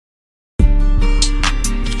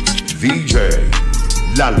DJ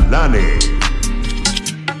Lalane.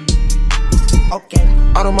 Okay.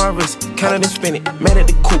 Out on my wrist, counted and spin it. Mad at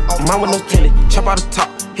the coupe, mine with no tenant. Chop out the top,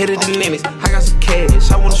 hit it the limits. I got some cash,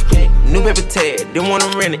 I wanna spend it. New paper tag, didn't wanna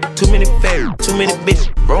rent it. Too many fairies, too many bitches.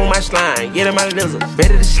 Roll my slime, yeah, my lizard.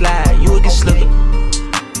 Ready to slide, you will get slicker.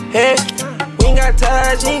 Hey, we ain't got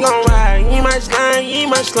ties, you ain't gon' ride. You ain't my slime, you ain't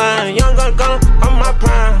my slime. Young gun, I'm my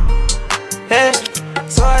prime. Hey,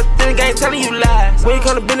 so I think I ain't telling you lies. When you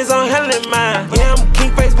come to business, I'm handling mine. Yeah, I'm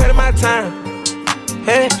king face, paying my time.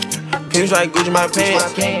 Hey, pinch like Gucci my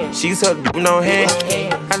pants. She used to with no hand.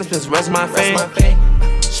 I just spent the rest of my fame.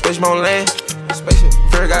 Spaceship on land.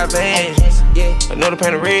 Fear got vans. Another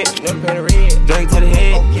pan of red. Drink to the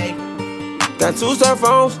head. Got 2 cell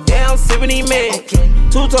phones. Yeah, I'm sipping these meds.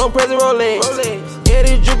 2-tone present Rolex. Yeah,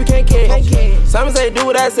 this drippy can't catch. Simon say do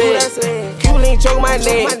what I said. Cuban link choke my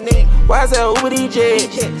neck. Why I say Uber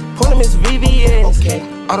DJ? Pull him his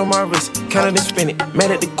VVS. Out on my wrist, counted and spin it.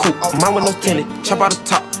 Mad at the coupe, mine with no tenant. Chop out the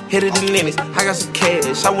top, hit it the limits. I got some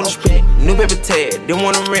cash, I wanna spend it. New paper tag, didn't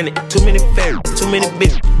wanna rent it. Too many fairies, too many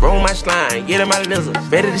bitches. Roll my slime, yeah, my lizard.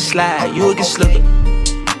 Ready to slide, you will get slicker.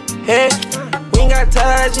 Hey, we ain't got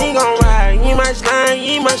ties, you ain't gon' ride. You ain't my slime,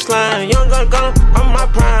 you ain't my slime. Young gun, I'm my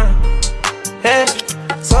prime. Hey,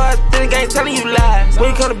 so I think I ain't telling you lies.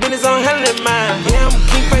 When you come to business, I'm handling mine. Yeah, I'm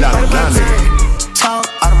keep face by the time. Talk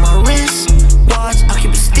out of my wrist, watch, I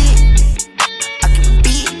keep a stick. I keep a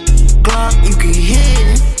beat, Glock, you can hear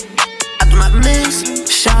it. After my miss,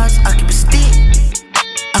 shots, I keep a stick.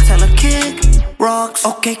 I tell her kick, rocks,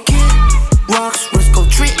 okay kick, rocks, wrist go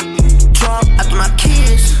trip. Drop after my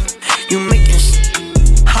kiss, you making shit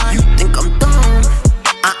hot. You think I'm dumb,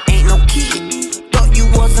 I ain't no kid. Thought you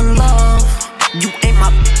was in love, you ain't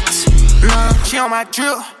my bitch, nah. She on my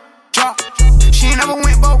drip, drop. She ain't never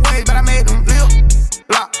went both ways, but I made them lip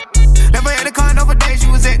lock. Never had a condo for days, she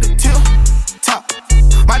was at the tip top.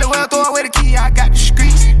 Might as well throw away the key, I got the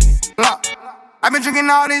streets locked. I've been drinking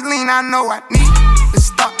all this lean, I know I need to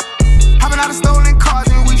stop. Hopping out of stolen cars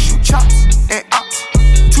and we shoot chops and ops.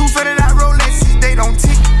 2 fitted out Rolexes, they don't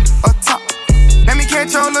tick or top. Let me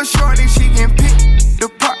catch your little shorty, she can pick the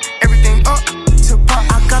part. Everything up to part.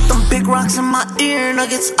 I got them big rocks in my ear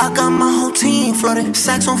nuggets. I got my whole team flooded.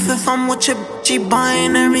 Sacks on 5th, I'm with your bitch. She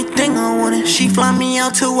buying everything I wanted. She fly me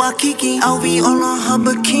out to Waikiki. LV all on her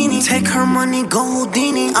bikini. Take her money, go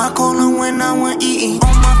Houdini. I call her when I want eating.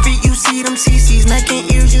 On my feet, you see them CCs. Neck and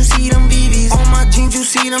ears, you see them BBs. On my jeans, you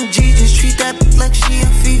see them GGs. Treat that bitch like she a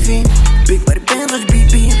Fifi. Big body band like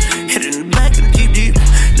BB. Hit it in the back of the GG.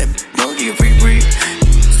 Let me know you free breathe.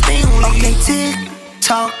 Stay on okay, tick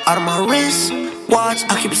tock out of my wrist. Watch,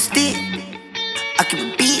 I keep a stick. I keep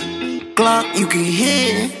a beat. Glock, you can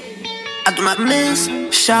hear it. After my miss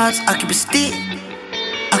shots, I keep a stick.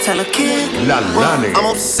 I tell a kid, Lalane. I'm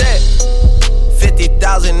upset.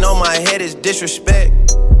 50,000 on my head is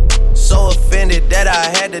disrespect. So offended that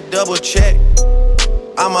I had to double check.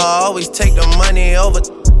 I'ma always take the money over.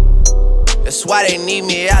 That's why they need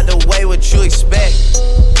me out the way, what you expect.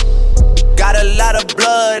 Got a lot of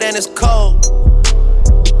blood and it's cold.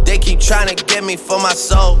 They keep trying to get me for my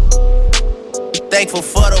soul. Thankful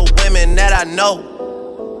for the women that I know.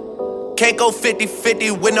 Can't go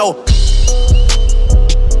 50-50 with no.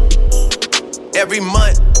 Every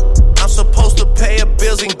month, I'm supposed to pay her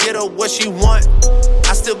bills and get her what she want.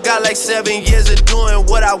 I still got like 7 years of doing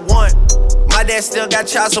what I want. My dad still got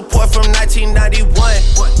child support from 1991.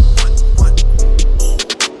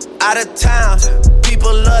 Out of town,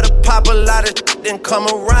 people love to pop a lot of then come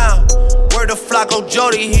around. Word to Flacco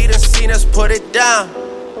Jody, he done seen us put it down.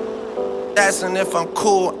 Asking if I'm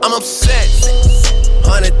cool, I'm upset.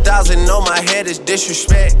 100,000 on my head is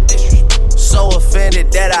disrespect. So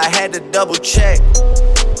offended that I had to double check.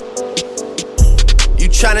 You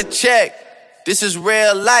tryna check? This is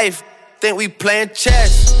real life. Think we playing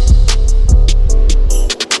chess.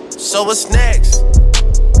 So what's next?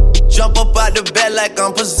 Jump up out the bed like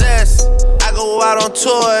I'm possessed. I go out on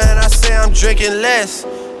tour and I say I'm drinking less.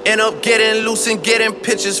 End up getting loose and getting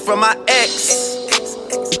pictures from my ex.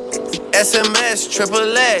 SMS,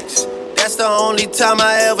 triple X. That's the only time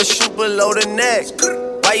I ever shoot below the neck.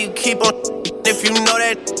 Why you keep on if you know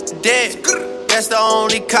that dead? That's the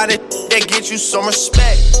only kind of that gets you some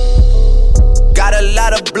respect. Got a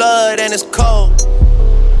lot of blood and it's cold.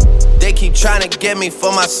 They keep trying to get me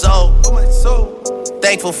for my soul.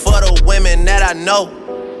 Thankful for the women that I know.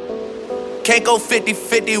 Can't go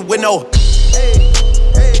 50-50 with no.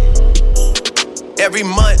 Every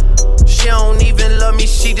month, she don't even love me,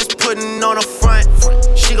 she just putting on a front.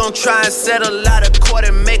 She gon' try and settle out of court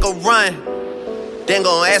and make a run. Then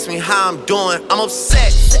gon' ask me how I'm doing, I'm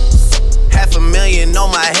upset. $500,000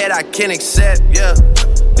 on my head, I can't accept, yeah.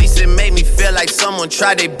 At least it made me feel like someone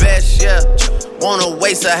tried their best, yeah. Wanna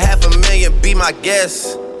waste $500,000, be my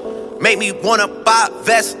guest. Make me wanna buy a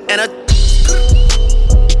vest and a.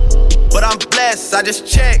 But I'm blessed, I just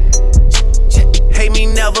checked. Hate me,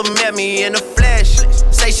 never met me in the flesh.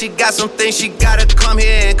 Say she got some things she gotta come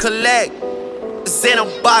here and collect. It's in a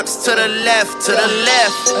box to the left, to the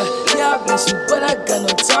left. Yeah, I miss you, but I got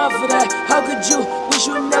no time for that. How could you wish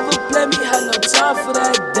you never play me? Had no time for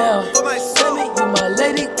that. Damn, play me, you my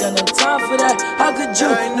lady, got no time for that. How could you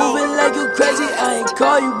moving like you crazy? I ain't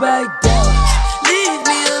call you back down. Leave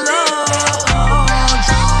me alone.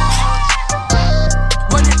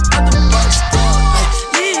 Run it out the bus down.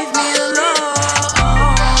 Leave me alone.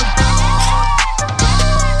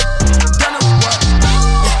 Done a what?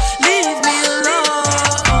 Leave me alone.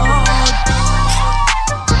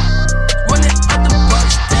 Run it out the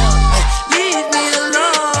bus down. Leave me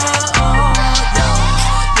alone.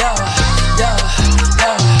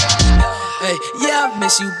 Hey, yeah, I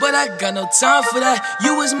miss you, but I got no time for that.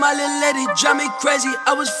 You was my little lady, drive me crazy.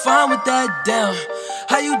 I was fine with that. Damn,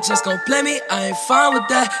 how you just gon' play me? I ain't fine with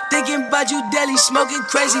that. Thinking about you daily, smoking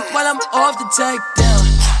crazy while I'm off the tag. Down,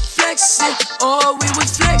 flexing, oh we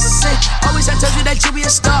was flexing. Always I told you that you be a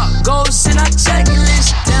star. Goals in our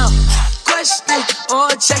checklist. Down, question or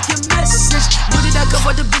check your message. Knew that I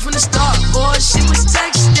covered the beat from the start. Or she was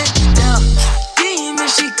texting. Down, demon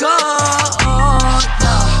she called.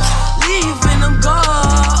 Leaving them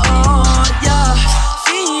gone, yeah.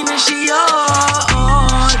 Fiending she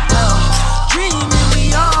on, dreaming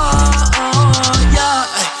we on, yeah.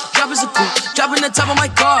 Drop is a cool, dropping the top of my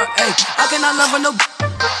car, ayy. I cannot love her no.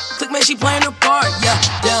 Click man, she playing her part, yeah.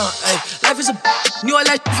 Down, ayy. Life is a knew all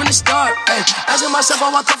that shit from the start, ayy. Asking myself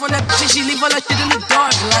how I come from that bitch and she leave all that shit in the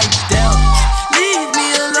dark, like down. Leave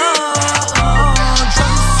me alone.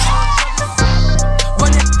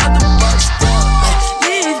 Run it out the bus down.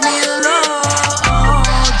 Leave me alone.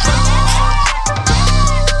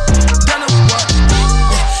 Done a what?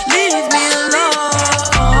 Leave me alone.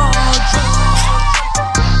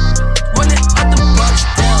 Run it out the bus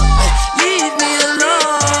down. Leave me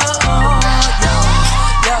alone.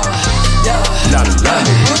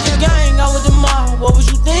 Lalane. With the gang, I was the mob. What was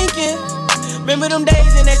you thinking? Remember them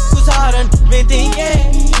days and that was hard and been thinking.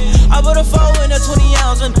 I put a 4 in a 20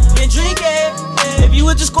 ounce and been drinking. If you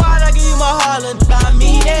with the squad, I give you my heart and I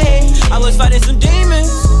mean it. I was fighting some demons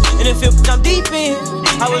in the field I'm deep in.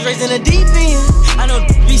 I was raised in the deep end. I know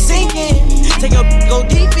be sinking. Take a go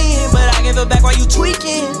deep in, but I give it back while you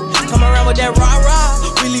tweaking. Come around with that rah-rah,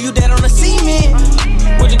 we leave you dead on the cement.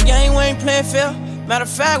 With the game, we ain't playing fair. Matter of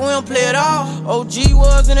fact, we don't play it all. OG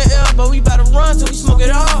was in the air, but we bout to run till we smoke it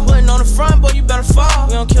all. Putting on the front, boy, you better fall.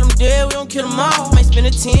 We don't kill them dead, we don't kill them all. Might spend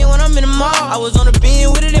a 10 when I'm in the mall. I was on the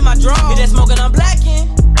beam with it in my draw. Hit that smoking, I'm blacking.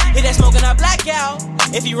 Hit that smoking, I black out.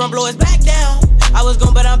 If he run, blow his back down. I was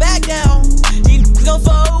gon' but I'm back down. He gon'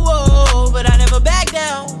 fall, but I never back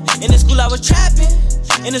down. In the school I was trapping.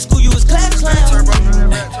 In the school you was class clown.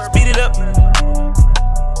 Speed it up.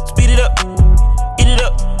 Speed it up. Eat it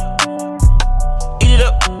up. Eat it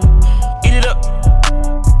up, eat it up,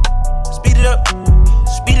 speed it up,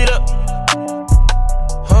 speed it up.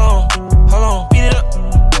 Hold on, speed it up,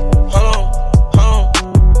 hold on,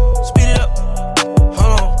 speed it up,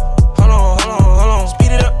 hold on,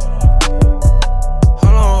 speed it up,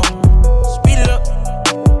 speed it up,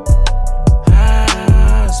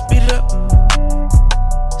 speed it up.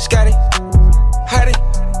 Scotty, Hottie,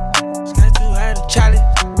 Scotty too hottie, Charlie,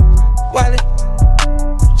 Wally,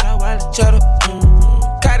 Cheddar.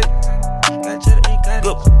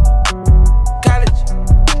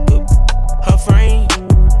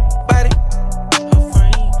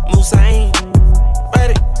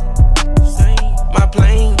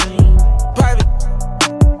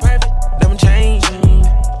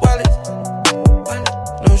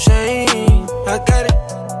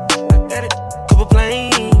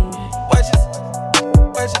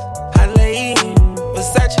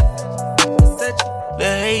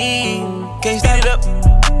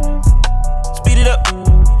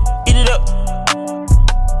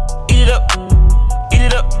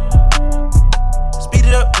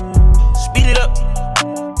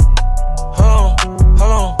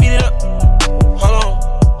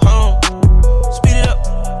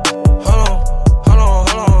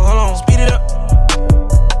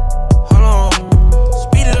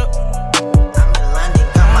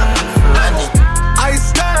 I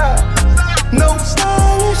stand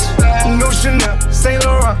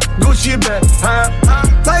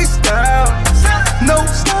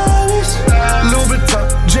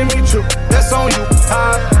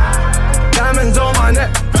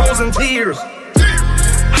frozen tears.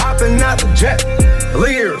 Hopping out the jet,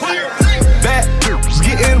 leers. Back,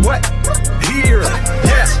 getting wet here.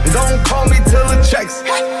 Yes, don't call me till the checks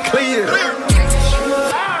clear.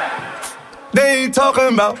 They ain't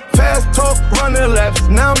talking about fast talk, running laps.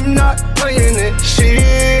 Now I'm not playing it,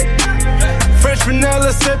 shit. Fresh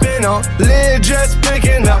vanilla sipping on, lid just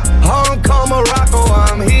picking up. Hong Kong, Morocco,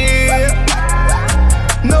 I'm here.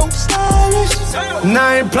 No stylish, and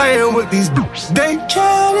I ain't playing with these dudes. They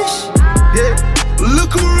childish, yeah.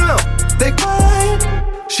 Look around, they quiet.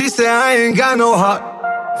 She said I ain't got no heart.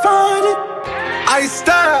 Find it, I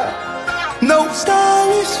style. No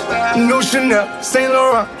stylish, no Chanel, Saint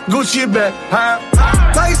Laurent, Gucci bag, high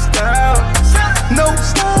lifestyle. No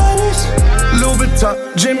stylish, Louis Vuitton,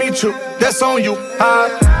 Jimmy Choo, that's on you. High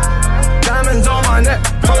diamonds on my neck,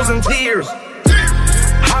 frozen tears.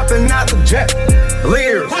 Hopping out the jet,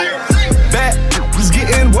 leers. Back was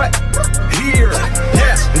getting wet here.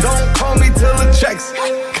 Yes, don't call me till the checks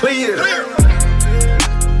clear.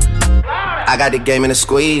 I got the game in a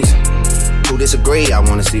squeeze. Who disagree? I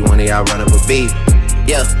wanna see one of y'all run up a beat.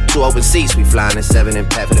 Yeah, 2 open seats, we flying in 7 and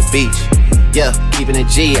pat for the beach. Yeah, keeping it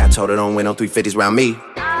G, I told her don't win on 350s round me.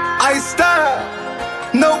 I style,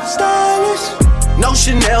 no stylish. No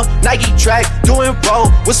Chanel, Nike track, doing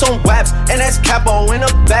roll with some waps, and that's capo in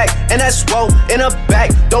the back, and that's swole in the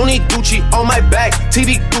back. Don't need Gucci on my back,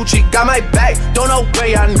 TV Gucci got my back. Don't know where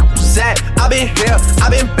y'all niggas at. I been here, I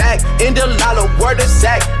been back, in the lala, word of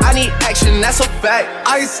Zach. I need action, that's a fact.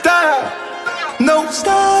 I style, no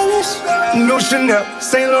stylish, no Chanel,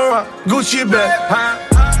 Saint Laurent, Gucci bag, high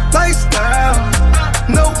lifestyle.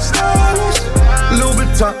 No stylish, Louis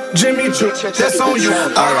Vuitton, Jimmy Choo, that's on you.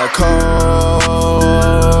 I got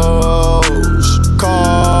calls,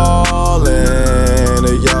 calling,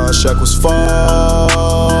 the young Shaq was fall.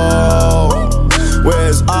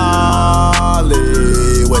 Where's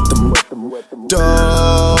Ollie with them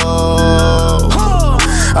dough?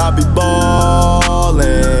 I be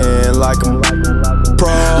ballin' like I'm pro.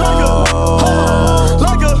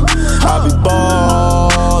 I be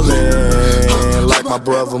ballin' like my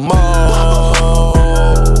brother Mo.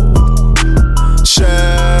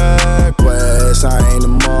 Shaq West, I ain't a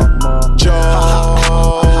Joe.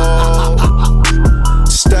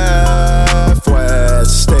 Steph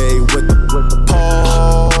West, stay with the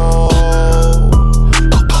pole.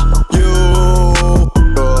 You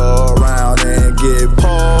go around and get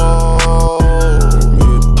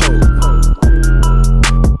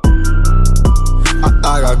I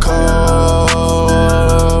got calls,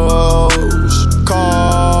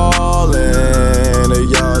 calling, the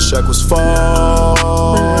young Shaq was fall.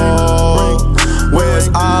 Where's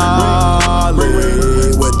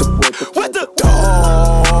Ollie with the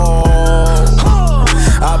dog?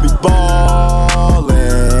 I be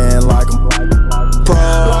ballin' like I'm pro.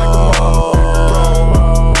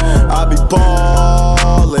 I be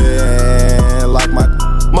ballin' like my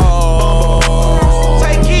mom.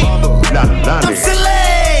 I'm silly.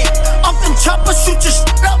 I'm them choppers, shoot your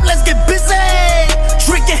shit up, let's get busy.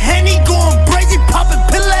 Drinking Henny, going crazy, popping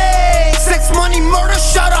pillay. Sex, money, murder,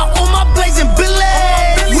 shout out all my blazing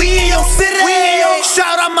billy. We in your city.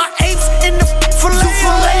 Shout out my apes in the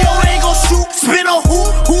filet. Yo, they gon' shoot. Spin on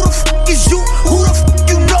who? Who the f is you? Who the f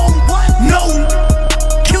you know? No.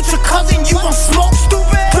 Killed your cousin, you gon' smoke.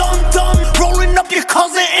 Stupid. Dumb. Rolling up your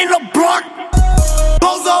cousin in a blunt.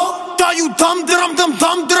 Bozo, thought you dumb. Stupid.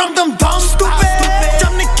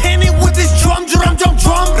 Jump the cannon with this drum. Pull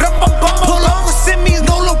up with Simmy's,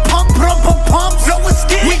 no little pump. Blow a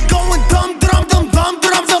skin. We going dumb.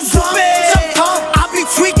 Stupid. I be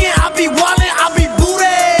tweaking, I be wildin', I be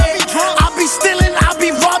booted. I be stealing, I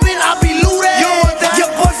be robbing, I be looted. Your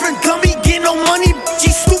boyfriend dummy, get no money, G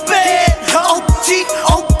stupid. OG,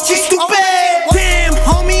 stupid. Damn,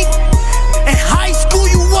 homie. In high school,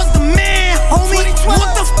 you was the man, homie.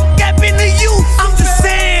 What the f happened to you? I'm just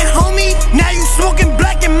saying, homie. Now you smoking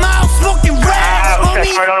black and mild, smoking rap, homie.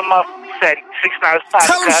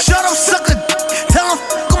 Tell him shut up, sucker. Tell him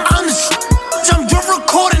I'm the shit. I'm just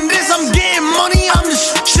recording this, I'm getting money, I'm the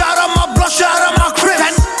shit. Shout out my blood, shout out my crib.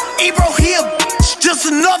 That Ebro here, just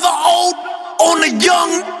another old on the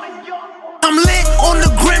young. I'm lit on the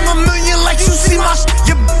gram, a million like you see my shit.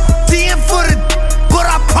 Your DM for the, but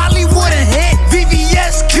I probably wouldn't hit.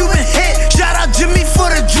 VVS, Cuban hit. Shout out Jimmy for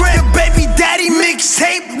the drip. Your baby daddy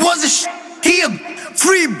mixtape was a shit. He a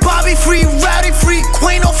free Bobby, free Rowdy, free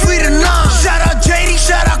Queen, or free the nine. Shout out JD,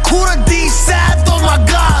 shout out Kuda D, Sad, those my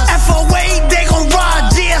guys. FOA, they gon' ride.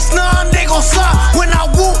 GS9, they gon' slide. When I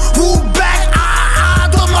woo back,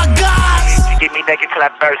 those my guys. Get me naked till I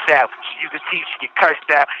burst out. You can teach, you get cursed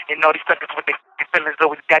out. And all these suckers with they feelings,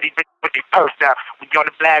 always got these bitches with their purse out. We on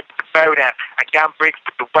the black with the bird out. I got bricks,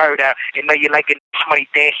 put the word out. And know you like a money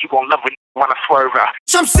dance, you gon' love it when I swerve out.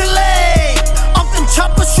 Some silly, off them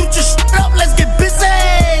choppers, shoot your shit up, let's get busy.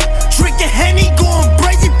 Drinking Henny, going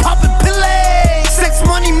crazy, popping pillay. Sex,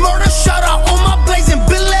 money, murder, shout out on my blazing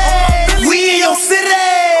Billy. We in your city.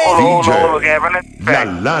 DJ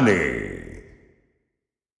Lalane.